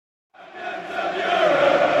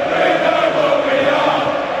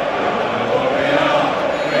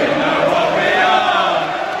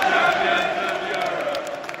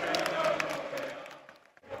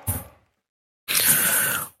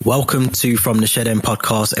Welcome to From the Shed End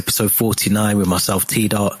podcast, episode 49 with myself,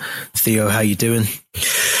 T-Dot. Theo, how you doing?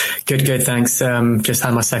 Good, thanks. Just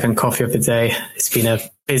had my second coffee of the day. It's been a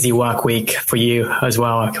busy work week for you as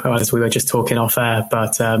well, as we were just talking off air,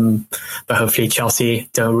 but hopefully Chelsea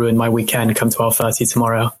don't ruin my weekend come 12:30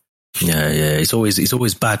 tomorrow. Yeah. It's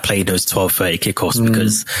always bad playing those 12:30 kickoffs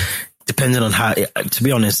because depending on how, to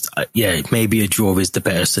be honest, maybe a draw is the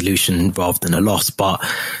better solution rather than a loss, but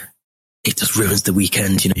it just ruins the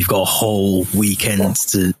weekend. You know, you've got a whole weekend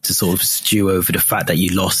to sort of stew over the fact that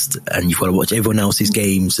you lost and you've got to watch everyone else's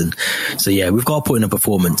games. And so, we've got to put in a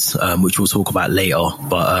performance, which we'll talk about later.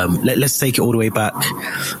 But let's take it all the way back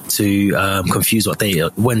to confuse what day,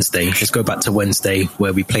 Wednesday. Let's go back to Wednesday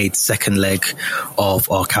where we played second leg of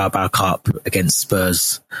our Carabao Cup against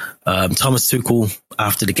Spurs. Thomas Tuchel,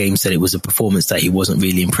 after the game, said it was a performance that he wasn't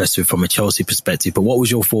really impressed with from a Chelsea perspective. But what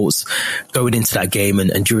was your thoughts going into that game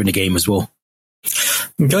and during the game as well?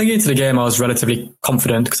 Going into the game, I was relatively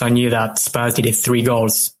confident because I knew that Spurs needed 3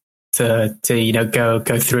 goals to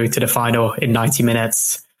go through to the final in 90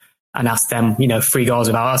 minutes, and ask them 3 goals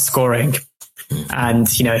without us scoring. And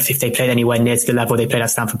if they played anywhere near to the level they played at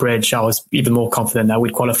Stamford Bridge, I was even more confident that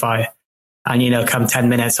we'd qualify. And come 10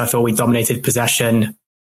 minutes, I thought we dominated possession.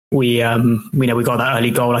 We got that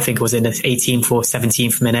early goal. I think it was in the 18th or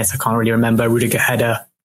 17th minute. I can't really remember. Rudiger header.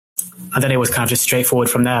 And then it was kind of just straightforward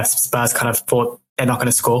from there. Spurs kind of thought they're not going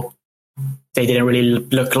to score. They didn't really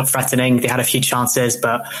look threatening. They had a few chances,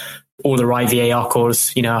 but all the right VAR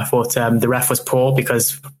calls. I thought the ref was poor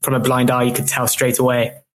because from a blind eye, you could tell straight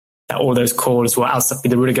away that all those calls were outside.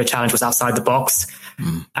 The Rudiger challenge was outside the box.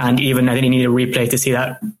 And even I didn't need a replay to see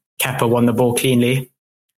that Kepa won the ball cleanly.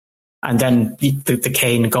 And then the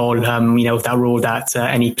Kane goal, that rule that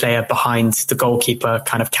any player behind the goalkeeper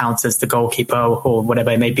kind of counts as the goalkeeper or whatever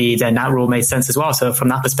it may be, then that rule made sense as well. So from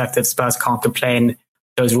that perspective, Spurs can't complain.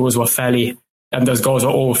 Those rules were those goals were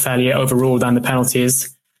all fairly overruled and the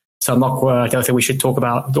penalties. So I don't think we should talk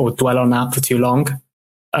about or dwell on that for too long.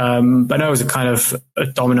 But no, it was a kind of a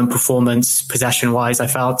dominant performance possession-wise, I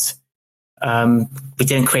felt. We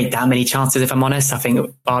didn't create that many chances, if I'm honest. I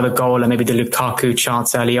think bar the goal and maybe the Lukaku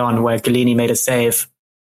chance early on where Galini made a save,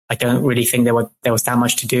 I don't really think there was that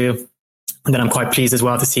much to do. And then I'm quite pleased as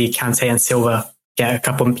well to see Kante and Silva get a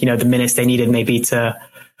couple, the minutes they needed maybe to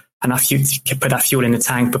put that fuel in the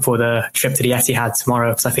tank before the trip to the Etihad tomorrow,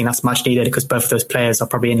 because I think that's much needed because both of those players are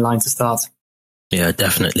probably in line to start. Yeah,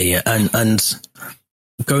 definitely. And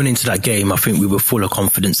going into that game, I think we were full of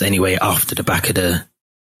confidence anyway after the back of the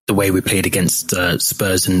way we played against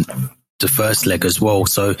Spurs and the first leg as well.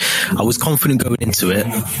 So I was confident going into it,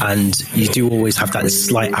 and you do always have that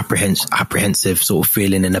slight apprehensive sort of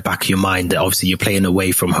feeling in the back of your mind that obviously you're playing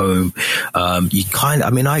away from home.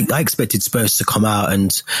 I expected Spurs to come out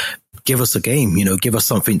and give us a game, give us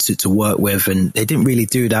something to work with, and they didn't really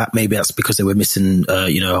do that. Maybe that's because they were missing,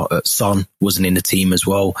 Son wasn't in the team as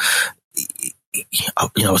well. I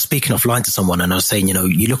was speaking offline to someone and I was saying,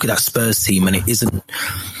 you look at that Spurs team and it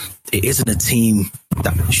isn't a team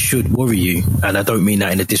that should worry you. And I don't mean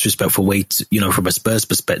that in a disrespectful way, from a Spurs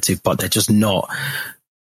perspective, but they're just not.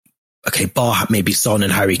 Okay, bar maybe Son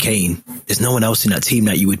and Harry Kane. There's no one else in that team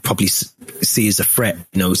that you would probably see as a threat,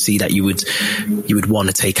 see that you would want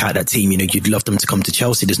to take out that team. You'd love them to come to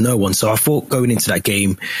Chelsea. There's no one. So I thought going into that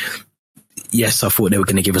game, yes, I thought they were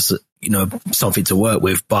going to give us, something to work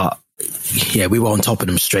with, but yeah, we were on top of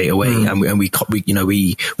them straight away, and we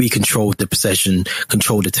controlled the possession,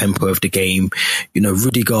 controlled the tempo of the game.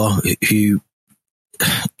 Rudiger, who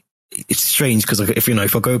it's strange because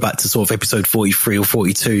if I go back to sort of episode 43 or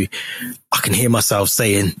 42, I can hear myself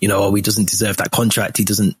saying, he doesn't deserve that contract. He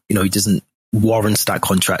doesn't warrants that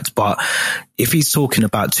contract. But if he's talking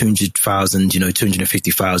about 200,000,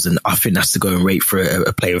 250,000, I think that's the going rate for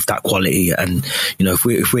a player of that quality. And,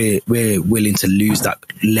 if we're willing to lose that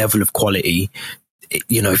level of quality,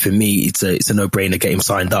 for me, it's a no-brainer, get him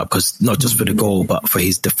signed up, because not just for the goal, but for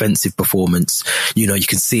his defensive performance. You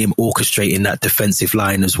can see him orchestrating that defensive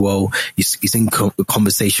line as well. He's in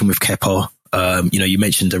conversation with Kepa. You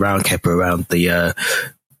mentioned around Kepa, around the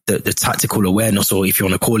tactical awareness, or if you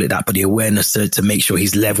want to call it that, but the awareness to make sure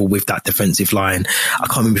he's level with that defensive line. I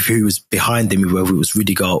can't remember who was behind him, whether it was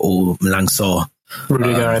Rudiger or Malang Sarr.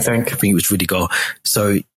 Rudiger, I think it was Rudiger.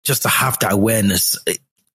 So just to have that awareness, it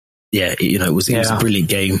was a brilliant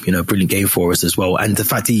game for us as well. And the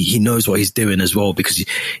fact he knows what he's doing as well, because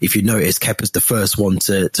if you notice, Kepa's the first one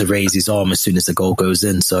to raise his arm as soon as the goal goes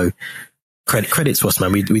in. So credit to us,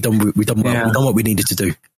 man. We done well. We done what we needed to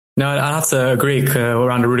do. No, I have to agree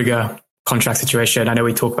around the Rudiger contract situation. I know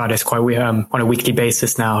we talk about this quite on a weekly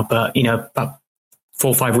basis now, but about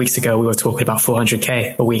 4 or 5 weeks ago, we were talking about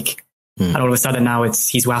 400k a week. And all of a sudden now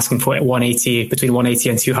he's asking for 180, between 180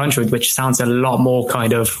 and 200, which sounds a lot more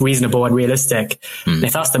kind of reasonable and realistic. And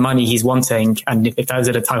if that's the money he's wanting, and if those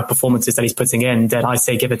are the type of performances that he's putting in, then I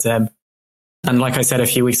say give it to him. And like I said a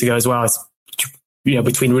few weeks ago as well, it's,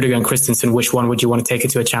 between Rudiger and Christensen, which one would you want to take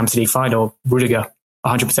it to a Champions League final? Rudiger,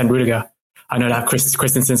 100% Rudiger. I know that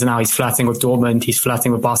Christensen's now, he's flirting with Dortmund, he's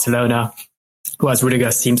flirting with Barcelona, whereas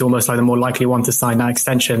Rudiger seems almost like the more likely one to sign that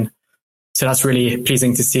extension. So that's really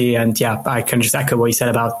pleasing to see. And yeah, I can just echo what you said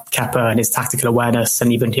about Kepa and his tactical awareness.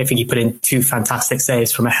 And even I think he put in 2 fantastic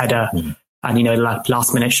saves from a header and,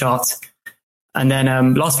 last minute shot. And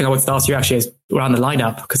then last thing I wanted to ask you actually is around the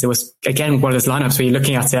lineup, because it was, again, one of those lineups where you're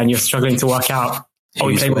looking at it and you're struggling to work out, are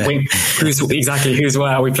we playing with who's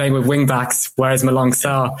where? Are we playing with wing backs? Whereas Malang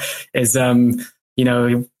Sarr is,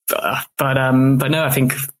 but no, I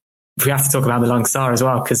think we have to talk about Malang Sarr as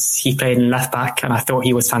well, because he played in left back and I thought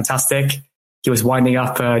he was fantastic. He was winding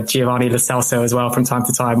up Giovanni Lo Celso as well from time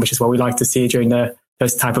to time, which is what we like to see during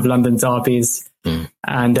those type of London derbies.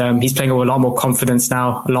 And he's playing with a lot more confidence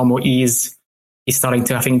now, a lot more ease. He's starting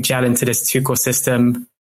to, I think, gel into this Tuchel system,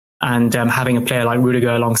 and having a player like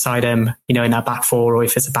Rudiger alongside him, in that back 4, or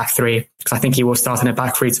if it's a back 3, because I think he will start in a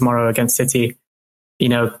back 3 tomorrow against City,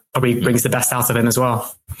 probably brings the best out of him as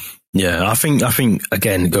well. Yeah, I think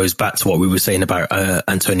again, it goes back to what we were saying about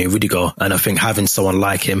Antonio Rudiger. And I think having someone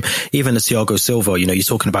like him, even as Thiago Silva, you're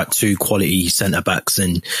talking about 2 quality centre backs,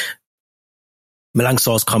 and Malang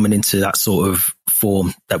Sarr's coming into that sort of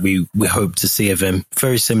form that we hope to see of him.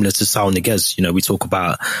 Very similar to Saul Niguez. We talk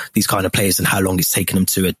about these kind of players and how long it's taken them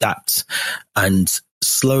to adapt. And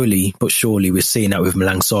slowly but surely we're seeing that with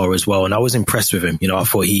Malang Sarr as well. And I was impressed with him. I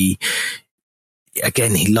thought you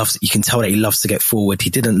can tell that he loves to get forward. He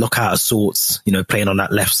didn't look out of sorts, playing on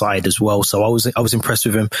that left side as well. So I was impressed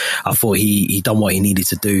with him. I thought he done what he needed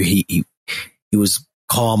to do. He was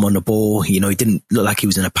calm on the ball. He didn't look like he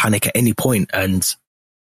was in a panic at any point. And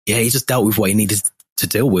yeah, he just dealt with what he needed to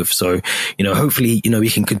deal with. So, hopefully, we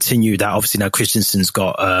can continue that. Obviously now Christensen's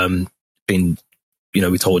got, been,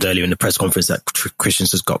 we told earlier in the press conference that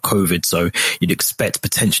Christensen's got COVID. So you'd expect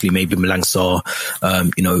potentially maybe Malang Sarr,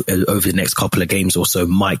 over the next couple of games or so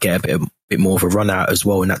might get a bit more of a run out as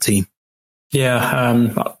well in that team.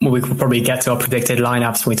 Yeah. We could probably get to our predicted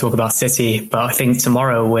lineups when we talk about City, but I think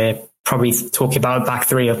tomorrow we're probably talking about back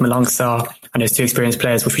 3 of Malang Sarr and those 2 experienced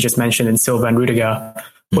players, which we just mentioned in Silva and Rudiger,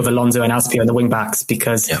 with Alonso and Azpi on the wing backs,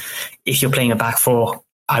 because if you're playing a back 4,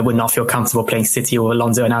 I would not feel comfortable playing City or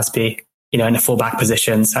Alonso and Azpi, in the full-back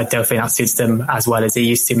positions. I don't think that suits them as well as they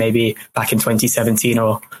used to maybe back in 2017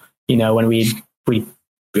 or, when we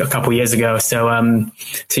a couple of years ago. So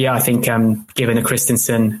yeah, I think given the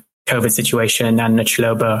Christensen COVID situation and the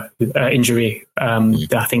Chalobah injury,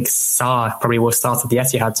 I think Sarr probably will start at the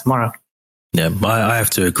Etihad tomorrow. Yeah, I have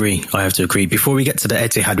to agree. Before we get to the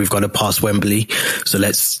Etihad, we've got to pass Wembley. So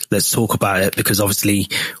let's talk about it, because obviously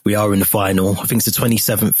we are in the final. I think it's the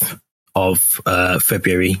 27th of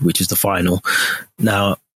February, which is the final.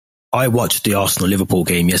 Now, I watched the Arsenal-Liverpool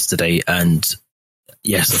game yesterday, and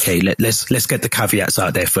yes, okay, let's get the caveats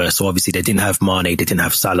out there first. So obviously they didn't have Mane, they didn't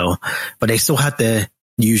have Salah, but they still had their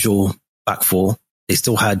usual back 4. They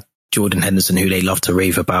still had Jordan Henderson, who they love to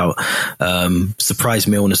rave about. Surprised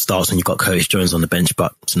me on the starts when you've got Curtis Jones on the bench,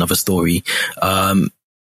 but it's another story.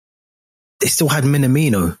 They still had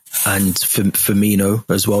Minamino and Firmino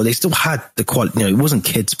as well. They still had the quality. It wasn't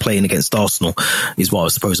kids playing against Arsenal, is what I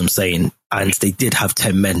suppose I'm saying. And they did have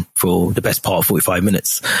 10 men for the best part of 45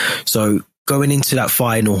 minutes. So going into that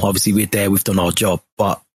final, obviously we're there, we've done our job.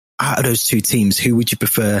 But out of those 2 teams, who would you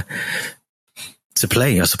prefer to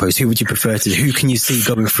play, I suppose? Who can you see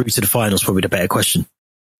going through to the finals? Probably the better question.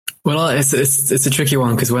 Well, it's a tricky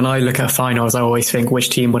one, because when I look at finals, I always think, which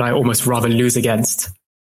team would I almost rather lose against?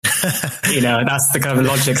 That's the kind of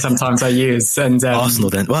logic sometimes I use. And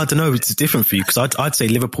Arsenal then. Well, I don't know, it's different for you, because I'd say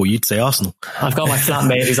Liverpool, you'd say Arsenal. I've got my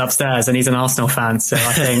flatmate who's upstairs and he's an Arsenal fan, so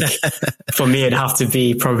I think for me it'd have to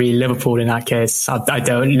be probably Liverpool in that case. I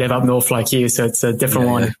don't live up north like you, so it's a different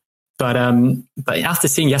one. But after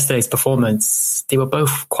seeing yesterday's performance, they were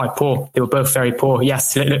both quite poor. They were both very poor.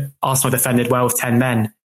 Yes, Arsenal defended well with 10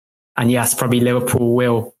 men. And yes, probably Liverpool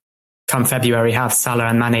will, come February, have Salah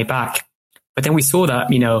and Mane back. But then we saw that,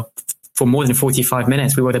 for more than 45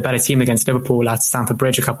 minutes, we were the better team against Liverpool at Stamford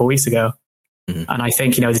Bridge a couple of weeks ago. Mm-hmm. And I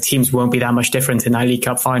think, the teams won't be that much different in that League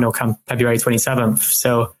Cup final come February 27th.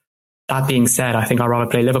 So that being said, I think I'd rather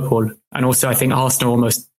play Liverpool. And also I think Arsenal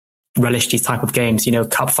almost relish these type of games,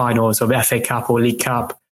 cup finals or the FA Cup or League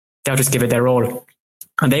Cup. They'll just give it their all.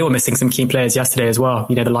 And they were missing some key players yesterday as well.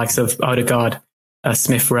 The likes of Odegaard,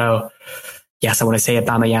 Smith Rowe, yes, I want to say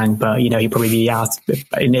Aubameyang, but he'll probably be out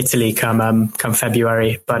in Italy come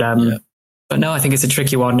February. But no, I think it's a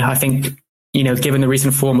tricky one. I think given the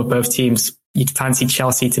recent form of both teams, you'd fancy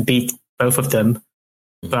Chelsea to beat both of them.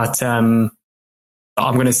 But I'm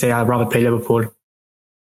going to say I'd rather play Liverpool.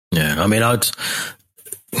 Yeah, I mean, I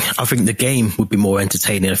think the game would be more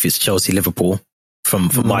entertaining if it's Chelsea-Liverpool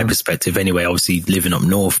from my perspective anyway, obviously living up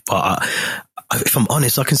north. But if I'm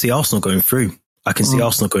honest, I can see Arsenal going through.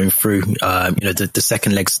 The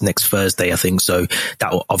second leg's next Thursday, I think. So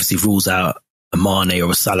that obviously rules out a Mane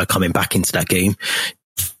or a Salah coming back into that game.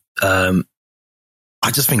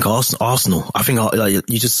 I just think Arsenal. I think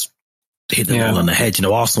you just hit the nail on the head.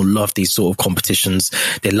 Arsenal love these sort of competitions.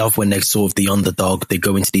 They love when they're sort of the underdog. They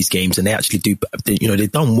go into these games and they actually do. They've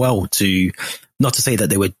done well to, not to say that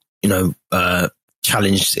they were,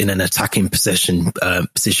 challenged in an attacking position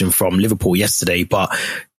from Liverpool yesterday, but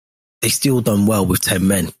they still done well with 10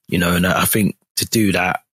 men. And I think to do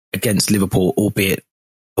that against Liverpool, albeit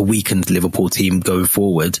a weakened Liverpool team going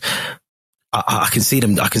forward, I can see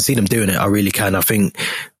them doing it. I really can. I think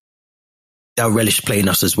they'll relish playing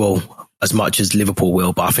us as well, as much as Liverpool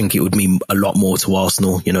will, but I think it would mean a lot more to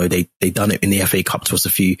Arsenal. They done it in the FA Cup to us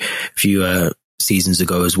a few seasons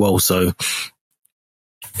ago as well. So,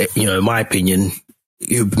 in my opinion,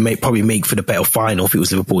 it would probably make for the better final if it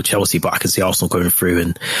was Liverpool Chelsea, but I can see Arsenal going through,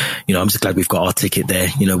 and I'm just glad we've got our ticket there.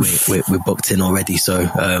 We're booked in already, so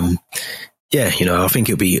I think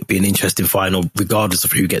it'll be an interesting final, regardless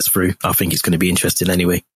of who gets through. I think it's going to be interesting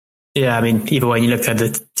anyway. Yeah, I mean, either way, you looked at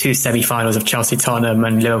the two semi-finals of Chelsea-Tottenham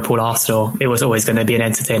and Liverpool-Arsenal, it was always going to be an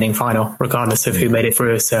entertaining final, regardless of who made it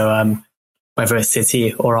through. So whether it's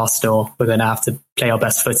City or Arsenal, we're going to have to play our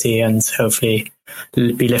best footy and hopefully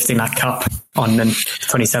be lifting that cup on the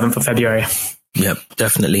 27th of February. Yep,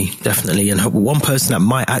 definitely. And one person that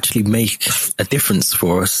might actually make a difference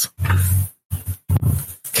for us,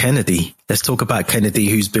 Kennedy. Let's talk about Kennedy,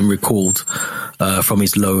 who's been recalled from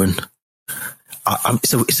his loan.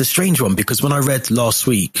 So it's a strange one, because when I read last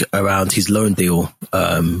week around his loan deal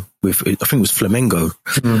with, I think it was Flamengo,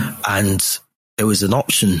 and there was an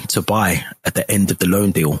option to buy at the end of the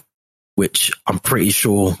loan deal, which I'm pretty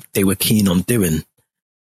sure they were keen on doing.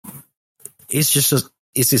 Is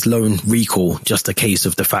this loan recall just a case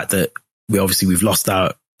of the fact that we've lost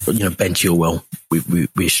out, Ben Chilwell,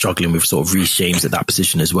 we're struggling with sort of Reece James at that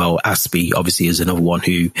position as well. Aspie obviously is another one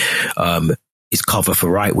who is cover for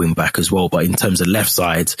right wing back as well. But in terms of left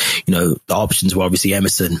side, the options were obviously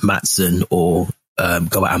Emerson, Maatsen, or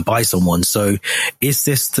go out and buy someone. So is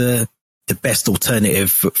this the best alternative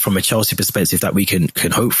from a Chelsea perspective that we can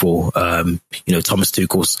hope for? Thomas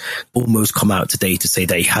Tuchel's almost come out today to say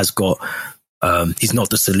that he has got, he's not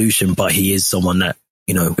the solution, but he is someone that,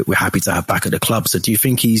 we're happy to have back at the club. So do you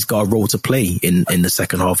think he's got a role to play in the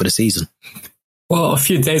second half of the season? Well, a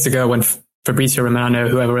few days ago when Fabrizio Romano,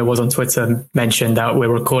 whoever it was on Twitter, mentioned that we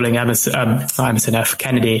were calling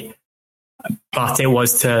Kennedy, but it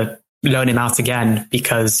was to loan him out again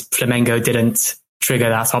because Flamengo didn't trigger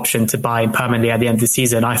that option to buy him permanently at the end of the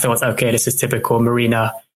season. I thought, okay, this is typical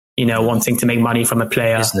Marina, wanting to make money from a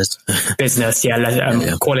player. Business,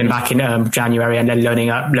 call him back in January and then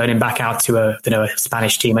loan him back out to a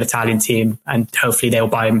Spanish team, an Italian team, and hopefully they'll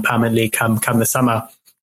buy him permanently come the summer.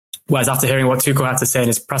 Whereas after hearing what Tuchel had to say in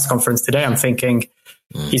his press conference today, I'm thinking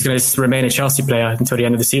he's going to remain a Chelsea player until the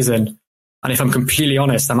end of the season. And if I'm completely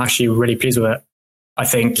honest, I'm actually really pleased with it. I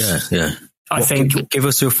think. Yeah. I think. Give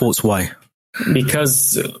us your thoughts. Why?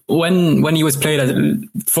 Because when he was played as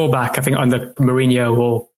fullback, I think under Mourinho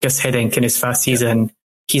or Gus Hiddink in his first season,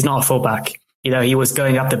 he's not a fullback. He was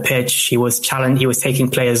going up the pitch. He was challenged. He was taking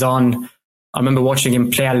players on. I remember watching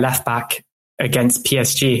him play at left back against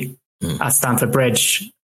PSG at Stamford Bridge.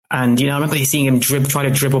 And, I remember seeing him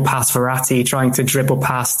trying to dribble past Verratti, trying to dribble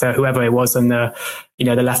past whoever it was on the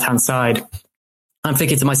left-hand side. I'm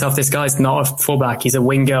thinking to myself, this guy's not a fullback. He's a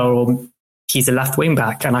winger, or he's a left wing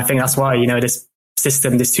back. And I think that's why, this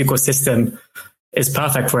Tuchel system is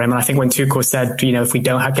perfect for him. And I think when Tuchel said, if we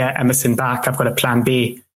don't get Emerson back, I've got a plan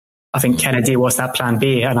B. I think Kennedy was that plan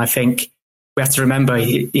B. And I think we have to remember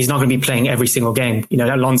he's not going to be playing every single game.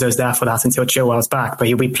 Alonso's there for that until Chilwell's back, but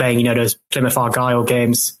he'll be playing, those Plymouth Argyle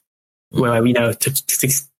games where,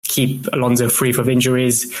 to keep Alonso free from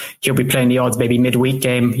injuries. He'll be playing the odds, maybe midweek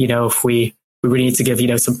game, if we really need to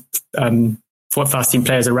give, some first team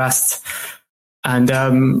players a rest. And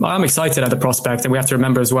I'm excited at the prospect. And we have to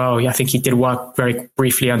remember as well, I think he did work very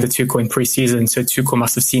briefly under Tuchel in pre-season. So Tuchel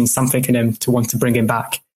must have seen something in him to want to bring him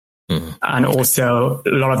back. And also a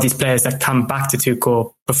lot of these players that come back to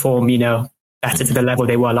Tuchel perform, better to the level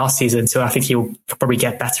they were last season. So I think he'll probably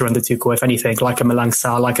get better under Tuchel, if anything, like a Malang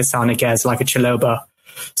Sarr, like a Sauniguez, like a Chaloba.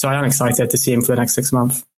 So I am excited to see him for the next 6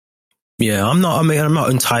 months. Yeah, I'm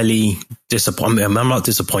not entirely disappointed. I'm not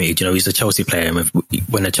disappointed. He's a Chelsea player. And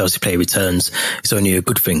when a Chelsea player returns, it's only a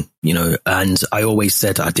good thing, And I always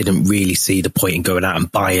said I didn't really see the point in going out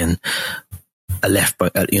and buying a left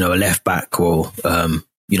back or,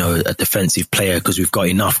 a defensive player, because we've got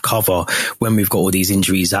enough cover when we've got all these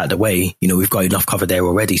injuries out of the way. We've got enough cover there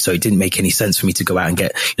already. So it didn't make any sense for me to go out and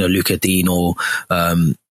get, Luca Dean or,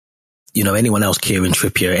 anyone else, Kieran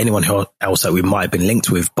Trippier, anyone else that we might have been linked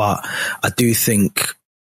with. But I do think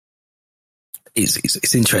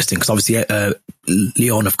it's interesting because obviously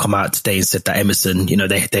Lyon have come out today and said that Emerson,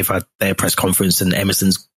 they've had their press conference and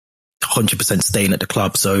Emerson's 100% staying at the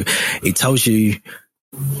club. So it tells you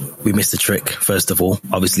we missed the trick. First of all,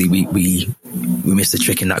 obviously we missed the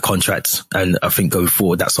trick in that contract, and I think going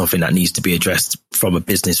forward that's something that needs to be addressed from a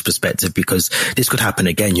business perspective, because this could happen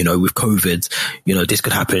again. With COVID, this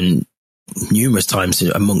could happen numerous times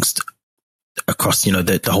across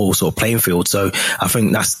the whole sort of playing field. So I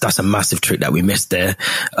think that's a massive trick that we missed there.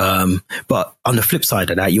 But on the flip side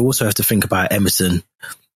of that, you also have to think about Emerson,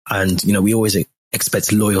 and we always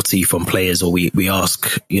expect loyalty from players, or we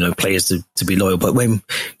ask players to be loyal. But when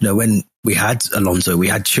we had Alonso, we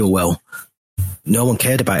had Chilwell, no one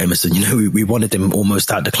cared about Emerson. We wanted him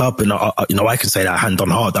almost at the club, and I can say that hand on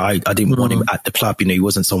heart that I didn't want him at the club. He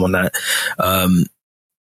wasn't someone that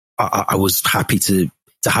I was happy to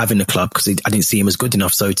have in the club, because I didn't see him as good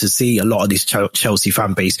enough. So to see a lot of this Chelsea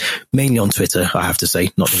fan base, mainly on Twitter, I have to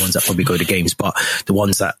say, not the ones that probably go to games, but the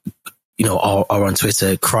ones that are on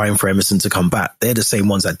Twitter crying for Emerson to come back, they're the same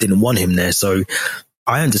ones that didn't want him there. So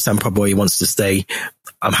I understand probably he wants to stay.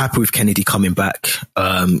 I'm happy with Kennedy coming back.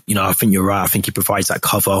 I think you're right. I think he provides that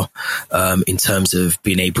cover in terms of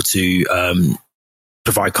being able to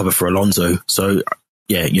provide cover for Alonso. So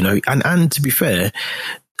yeah, and to be fair,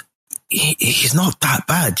 he's not that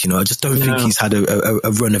bad. I just don't think he's had a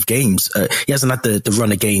run of games. He hasn't had the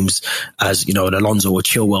run of games as, an Alonso or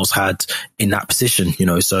Chilwell's had in that position,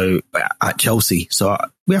 so at Chelsea. So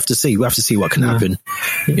we have to see what can happen.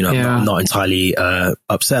 I'm not entirely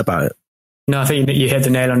upset about it. No, I think that you hit the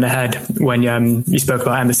nail on the head when you spoke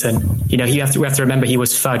about Emerson. We have to remember he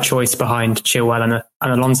was third choice behind Chilwell and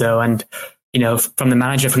Alonso, and from the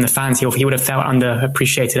manager, from the fans, he would have felt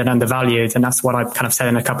underappreciated and undervalued. And that's what I kind of said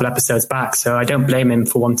in a couple episodes back. So I don't blame him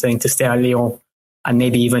for wanting to stay at Lyon and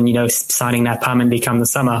maybe even, signing there permanently come the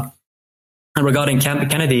summer. And regarding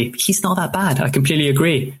Kennedy, he's not that bad. I completely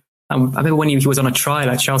agree. I remember when he was on a trial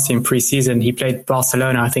at Chelsea in pre-season, he played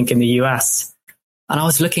Barcelona, I think, in the US. And I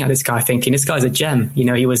was looking at this guy thinking, this guy's a gem.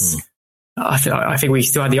 He was... I think we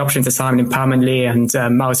still had the option to sign him permanently, and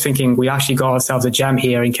I was thinking we actually got ourselves a gem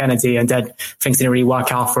here in Kennedy, and then things didn't really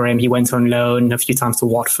work out for him. He went on loan a few times to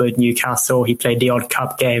Watford, Newcastle. He played the odd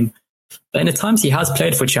cup game, but in the times he has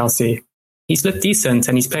played for Chelsea, he's looked decent,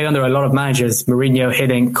 and he's played under a lot of managers: Mourinho,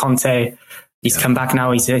 Hiddink, Conte. He's come back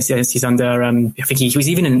now. He's under. I think he was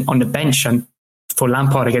even on the bench for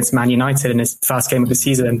Lampard against Man United in his first game of the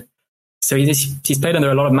season. So he's played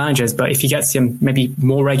under a lot of managers, but if he gets him maybe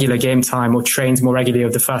more regular game time or trains more regularly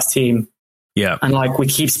with the first team, and like we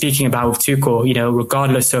keep speaking about with Tuchel,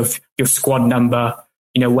 regardless of your squad number,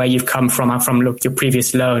 where you've come from your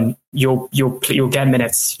previous loan, you'll get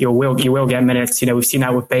minutes. You will get minutes. We've seen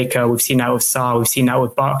that with Baker, we've seen that with Sarr, we've seen that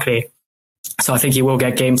with Barkley. So I think he will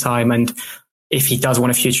get game time, and if he does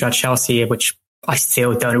want a future at Chelsea, which I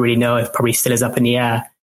still don't really know, it probably still is up in the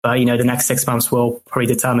air. But the next 6 months will probably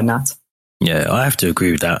determine that. Yeah, I have to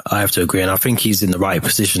agree with that. And I think he's in the right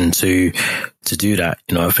position to do that.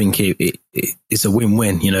 I think it's a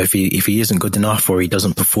win-win. If he isn't good enough, or he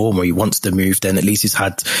doesn't perform, or he wants to move, then at least he's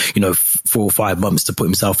had 4 or 5 months to put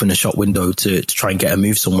himself in a shop window to try and get a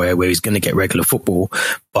move somewhere where he's going to get regular football.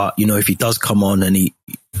 But if he does come on and he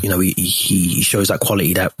shows that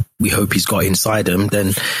quality that we hope he's got inside him,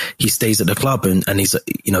 then he stays at the club, and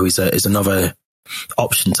he's another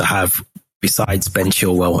option to have besides Ben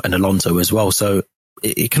Chilwell and Alonso as well. So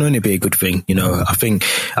it can only be a good thing. I think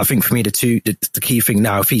for me, the key thing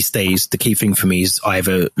now, if he stays, the key thing for me is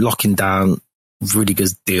either locking down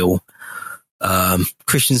Rudiger's deal,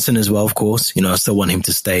 Christensen as well, of course. I still want him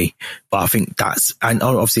to stay, but I think and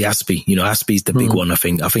obviously Aspie, Aspie's the big one. I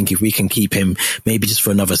think if we can keep him maybe just for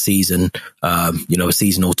another season, a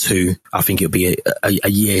season or two, I think it'll be a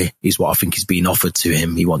year is what I think is being offered to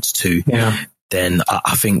him. He wants to. Yeah. Then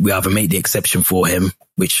I think we either make the exception for him,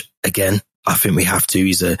 which again, I think we have to.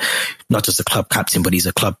 He's not just a club captain, but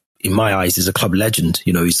in my eyes, he's a club legend.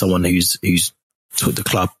 He's someone who's took the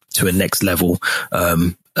club to a next level,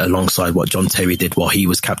 alongside what John Terry did while he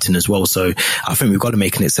was captain as well. So I think we've got to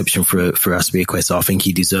make an exception for Aspilicueta. I think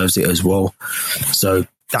he deserves it as well. So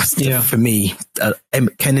that's for me,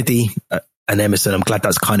 Kennedy and Emerson. I'm glad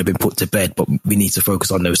that's kind of been put to bed, but we need to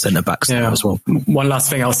focus on those centre backs now as well. One last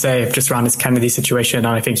thing I'll say just around this Kennedy situation, and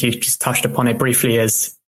I think you just touched upon it briefly,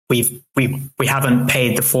 is we haven't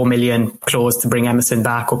paid the 4 million clause to bring Emerson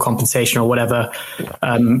back, or compensation or whatever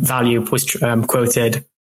value was quoted.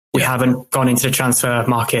 We haven't gone into the transfer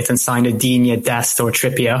market and signed a Digne, Dest or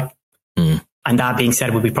Trippier. And that being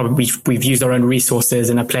said, we've used our own resources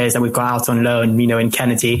and the players that we've got out on loan, in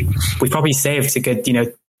Kennedy. We probably saved a good,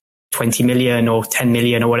 20 million or 10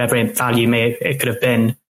 million or whatever in value it could have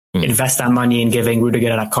been. Invest that money in giving Rudiger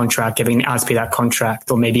that contract, giving Aspi that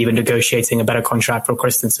contract, or maybe even negotiating a better contract for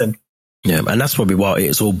Christensen. Yeah, and that's probably what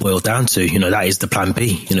it's all boiled down to. That is the plan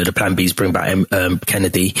B. The plan B is bring back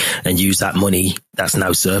Kennedy and use that money that's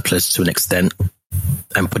now surplus to an extent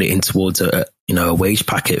and put it in towards a wage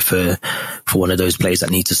packet for one of those players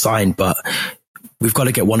that need to sign. But we've got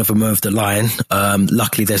to get one of them over the line.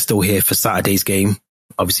 Luckily, they're still here for Saturday's game.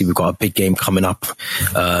 Obviously, we've got a big game coming up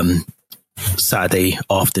Saturday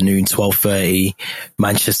afternoon, 12:30,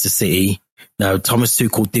 Manchester City. Now, Thomas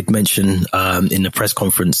Tuchel did mention in the press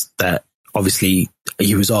conference that obviously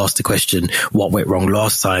he was asked the question, what went wrong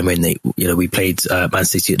last time when we played Man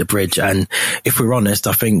City at the Bridge? And if we're honest,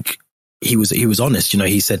 I think he was honest.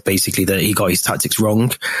 He said basically that he got his tactics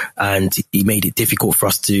wrong and he made it difficult for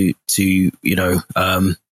us to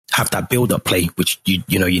have that build-up play, which you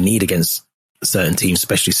need against certain teams,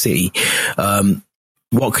 especially City.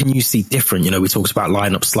 What can you see different? We talked about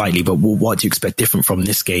lineup slightly, but what do you expect different from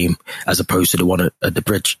this game as opposed to the one at the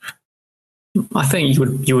Bridge? I think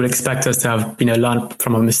you would expect us to have learned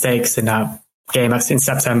from our mistakes in that game in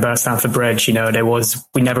September at Stamford Bridge. We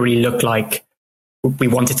never really looked like we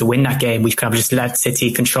wanted to win that game. We kind of just let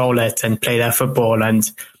City control it and play their football,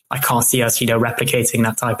 and I can't see us replicating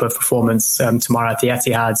that type of performance tomorrow at the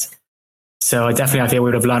Etihad. So I feel we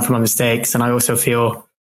would have learned from our mistakes, and I also feel,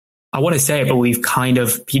 I want to say it, but we've kind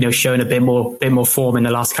of, shown a bit more form in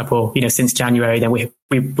the last couple, since January than we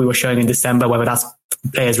were showing in December, whether that's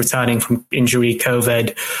players returning from injury,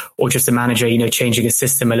 COVID, or just the manager, changing his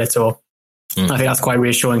system a little. I think that's quite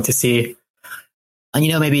reassuring to see.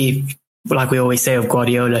 And, maybe like we always say of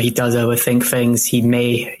Guardiola, he does overthink things.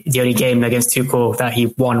 The only game against Tuchel that he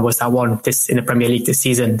won was that one in the Premier League this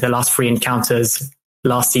season. The last 3 encounters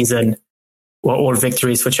last season were all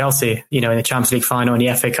victories for Chelsea, in the Champions League final, in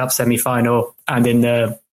the FA Cup semi-final, and in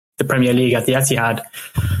the Premier League at the Etihad.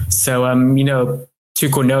 So,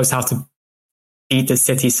 Tuchel knows how to beat the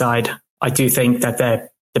City side. I do think that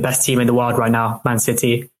they're the best team in the world right now, Man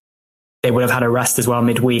City. They would have had a rest as well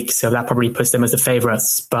midweek, so that probably puts them as the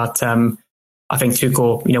favourites. But I think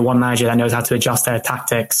Tuchel, one manager that knows how to adjust their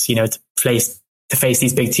tactics, to face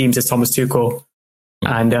these big teams as Thomas Tuchel.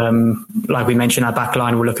 And like we mentioned, our back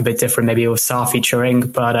line will look a bit different, maybe with Sarr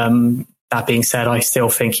featuring. But that being said, I still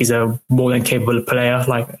think he's a more than capable player,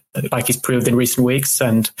 like he's proved in recent weeks.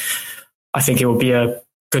 And I think it will be a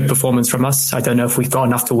good performance from us. I don't know if we've got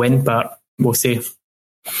enough to win, but we'll see.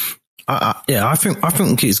 I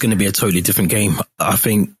think it's going to be a totally different game. I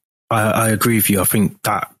think I agree with you. I think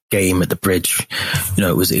that game at the Bridge,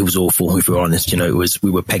 it was awful. If we're honest, we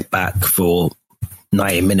were pegged back for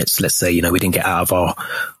 90 minutes, let's say, we didn't get out of our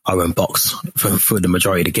own box for the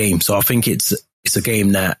majority of the game. So I think it's a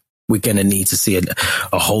game that we're going to need to see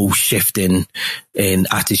a whole shift in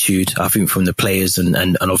attitude, I think, from the players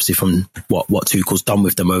and obviously from what Tuchel's done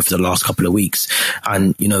with them over the last couple of weeks.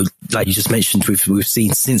 And, like you just mentioned, we've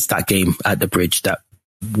seen since that game at the Bridge that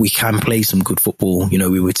we can play some good football.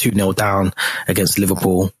 We were 2-0 down against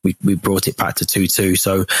Liverpool. We brought it back to 2-2.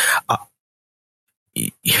 So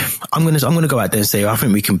I'm going to go out there and say I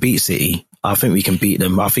think we can beat City. I think we can beat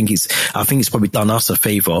them. I think it's probably done us a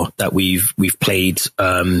favour that we've played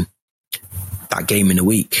that game in a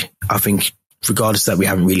week. I think regardless that we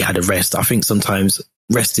haven't really had a rest, I think sometimes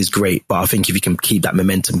rest is great, but I think if you can keep that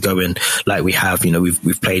momentum going like we have,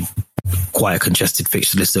 we've played quite a congested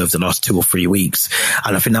fixture list over the last 2 or 3 weeks,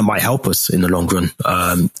 and I think that might help us in the long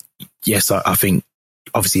run. Yes, I think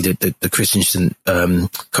obviously the Christensen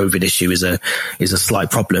COVID issue is a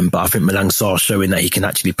slight problem, but I think Malang Sarr showing that he can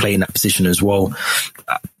actually play in that position as well.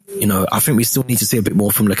 I think we still need to see a bit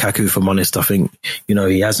more from Lukaku, if I'm honest. I think,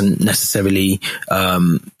 he hasn't necessarily,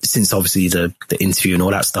 since obviously the interview and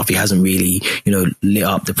all that stuff, he hasn't really, lit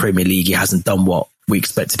up the Premier League. He hasn't done what we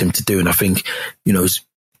expected him to do. And I think,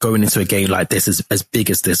 going into a game like this, as big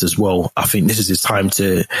as this as well, I think this is his time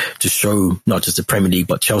to show not just the Premier League,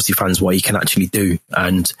 but Chelsea fans what he can actually do.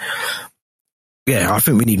 And Yeah, I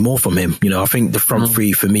think we need more from him. I think the front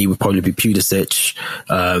three for me would probably be Pulisic,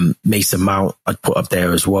 Mason Mount. I'd put up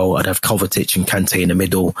there as well. I'd have Kovacic and Kante in the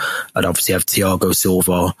middle. I'd obviously have Thiago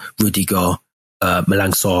Silva, Rudiger,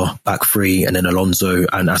 Malang Sarr back three, and then Alonso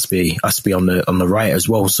and Aspi on the right as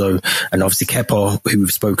well. So, and obviously Kepa, who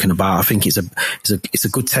we've spoken about, I think it's a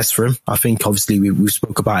good test for him. I think obviously we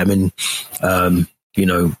spoke about him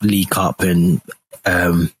in League Cup, and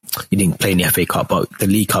he didn't play in the FA Cup, but the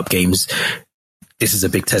League Cup games, this is a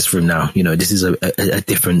big test for him now. This is a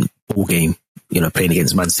different ball game, playing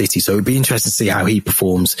against Man City. So it'd be interesting to see how he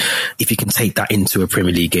performs, if he can take that into a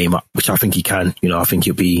Premier League game, which I think he can. I think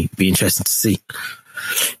it'll be interesting to see.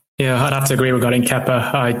 Yeah, I'd have to agree regarding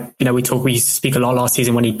Kepa. We speak a lot last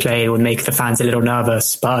season when he played, it would make the fans a little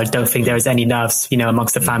nervous, but I don't think there is any nerves,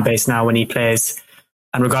 amongst the fan base now when he plays.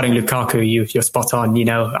 And regarding Lukaku, you're spot on.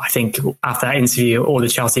 I think after that interview, all the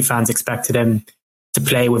Chelsea fans expected him to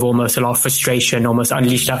play with almost a lot of frustration, almost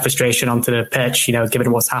unleash that frustration onto the pitch, given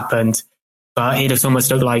what's happened. But it just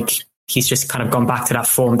almost looked like he's just kind of gone back to that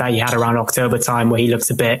form that he had around October time, where he looks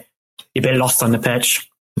a bit lost on the pitch.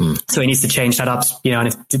 So he needs to change that up.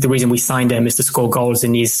 And the reason we signed him is to score goals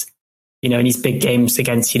in these big games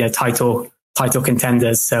against, title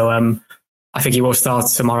contenders. So, I think he will start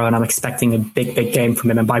tomorrow, and I'm expecting a big game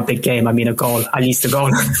from him. And by big game, I mean at least a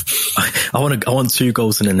goal. I want 2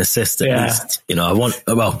 goals and an assist at least.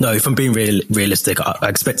 If I'm being realistic, I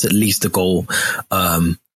expect at least a goal.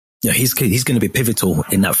 He's going to be pivotal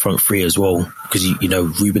in that front three as well, because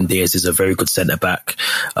Ruben Dias is a very good centre back.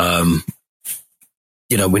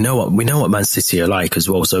 We know what Man City are like as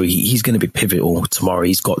well, so he's going to be pivotal tomorrow.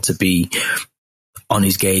 He's got to be on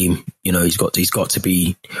his game. He's got to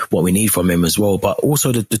be what we need from him as well. But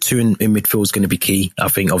also the two in midfield is going to be key. I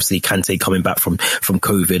think obviously Kante coming back from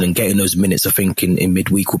COVID and getting those minutes, I think in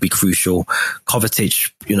midweek will be crucial.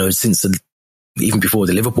 Kovacic, since even before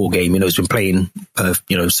the Liverpool game, he's been playing,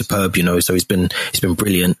 superb, so he's been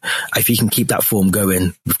brilliant. If he can keep that form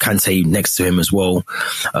going with Kante next to him as well,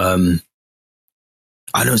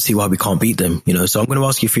 I don't see why we can't beat them, So I'm going to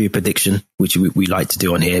ask you for your prediction, which we like to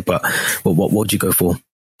do on here, but what would you go for?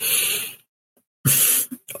 It's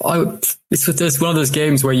one of those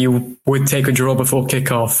games where you would take a draw before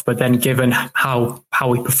kickoff, but then given how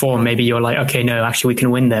we perform, maybe you're like, okay, no, actually we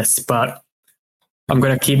can win this. But I'm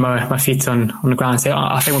going to keep my feet on the ground and say,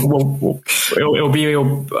 I think we'll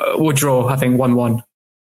draw, I think 1-1.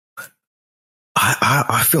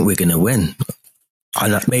 I think we're going to win.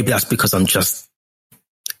 And maybe that's because I'm just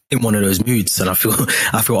in one of those moods and I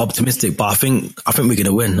feel optimistic, but I think we're going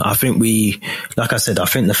to win. I think like I said, I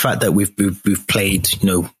think the fact that we've played,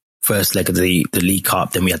 first leg of the League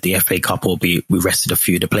Cup, then we had the FA Cup, albeit we rested a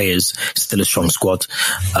few of the players, still a strong squad.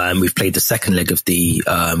 We've played the second leg of the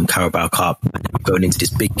Carabao Cup, going into this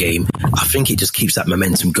big game. I think it just keeps that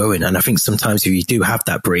momentum going. And I think sometimes if you do have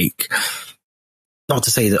that break, not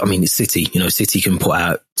to say that, it's City, City can put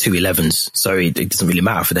out 2 11s, so it doesn't really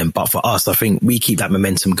matter for them. But for us, I think we keep that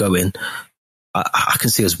momentum going. I can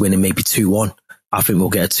see us winning maybe 2-1. I think we'll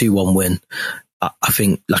get a 2-1 win. I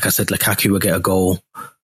think, like I said, Lukaku will get a goal.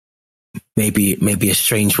 Maybe a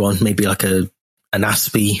strange one, maybe like an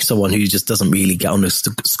Aspi, someone who just doesn't really get on the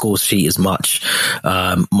score sheet as much,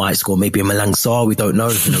 might score. Maybe a Malang Sarr, we don't know.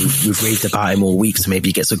 We've raved about him all week, so maybe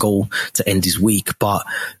he gets a goal to end his week. But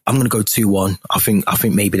I'm going to go 2-1. I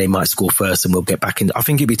think maybe they might score first and we'll get back in. I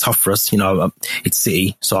think it'd be tough for us. It's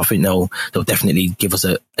City, so I think they'll definitely give us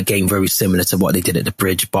a game very similar to what they did at the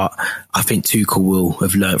Bridge. But I think Tuchel will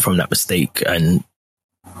have learned from that mistake, and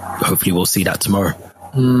hopefully we'll see that tomorrow.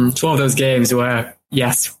 It's one of those games where,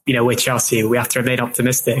 yes, we're Chelsea, we have to remain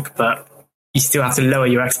optimistic, but you still have to lower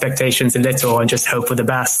your expectations a little and just hope for the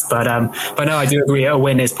best. But no, I do agree, a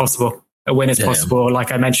win is possible. A win is possible.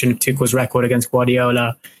 Like I mentioned, Tuchel's record against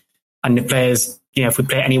Guardiola, and the players, if we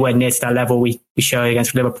play anywhere near to that level we show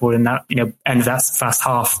against Liverpool in that, end of that first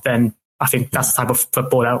half, then I think that's the type of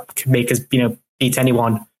football that can make us, beat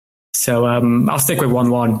anyone. So I'll stick with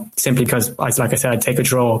 1-1 simply because, like I said, I'd take a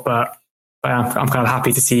draw, but I'm kind of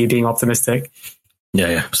happy to see you being optimistic.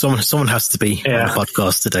 Yeah. Someone has to be on the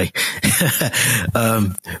podcast today.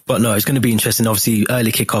 But no, it's going to be interesting. Obviously,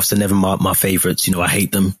 early kickoffs are never my favourites. I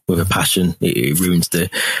hate them with a passion. It ruins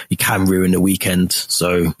you can ruin the weekend.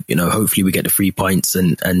 So, hopefully we get the 3 points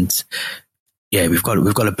and yeah, we've got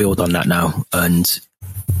to build on that now. And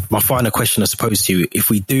my final question, I suppose, to you, if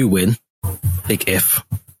we do win, big if,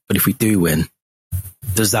 but if we do win,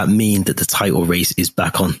 does that mean that the title race is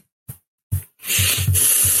back on?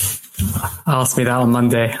 Ask me that on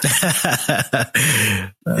Monday.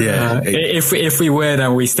 Yeah. If we win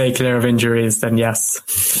and we stay clear of injuries, then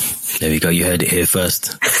yes. There you go. You heard it here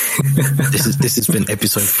first. This has been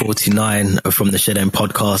episode 49 from the Shed End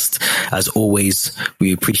podcast. As always,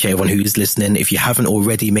 we appreciate everyone who is listening. If you haven't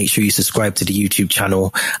already, make sure you subscribe to the YouTube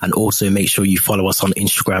channel, and also make sure you follow us on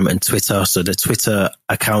Instagram and Twitter. So the Twitter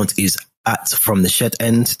account is @From the Shed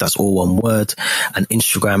End. That's all one word. And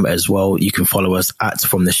Instagram as well. You can follow us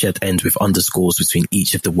 @From the Shed End with underscores between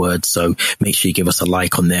each of the words. So make sure you give us a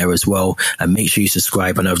like on there as well. And make sure you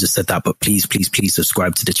subscribe. I know I've just said that, but please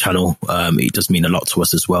subscribe to the channel. It does mean a lot to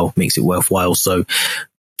us as well. Makes it worthwhile. So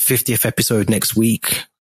 50th episode next week.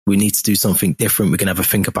 We need to do something different. We're going to have a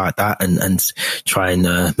think about that and try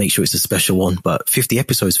and make sure it's a special one. But 50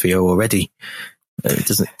 episodes for you already. It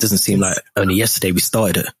doesn't seem like only yesterday we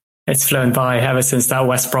started it. It's flown by ever since that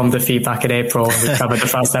West Brom defeat back in April. We covered the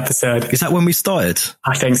first episode. Is that when we started?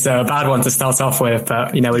 I think so. A bad one to start off with,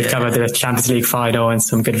 but we've covered the Champions League final and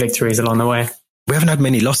some good victories along the way. We haven't had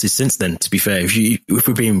many losses since then, to be fair. If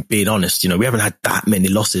we're being honest, we haven't had that many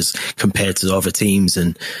losses compared to other teams.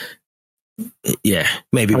 And yeah,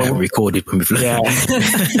 maybe we haven't recorded when we've yeah.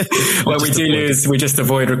 When we do lose, we just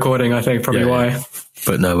avoid recording, I think, probably why.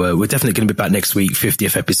 But no, we're definitely going to be back next week,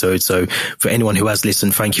 50th episode. So for anyone who has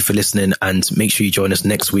listened, thank you for listening, and make sure you join us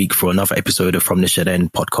next week for another episode of From the Shed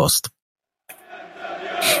End podcast.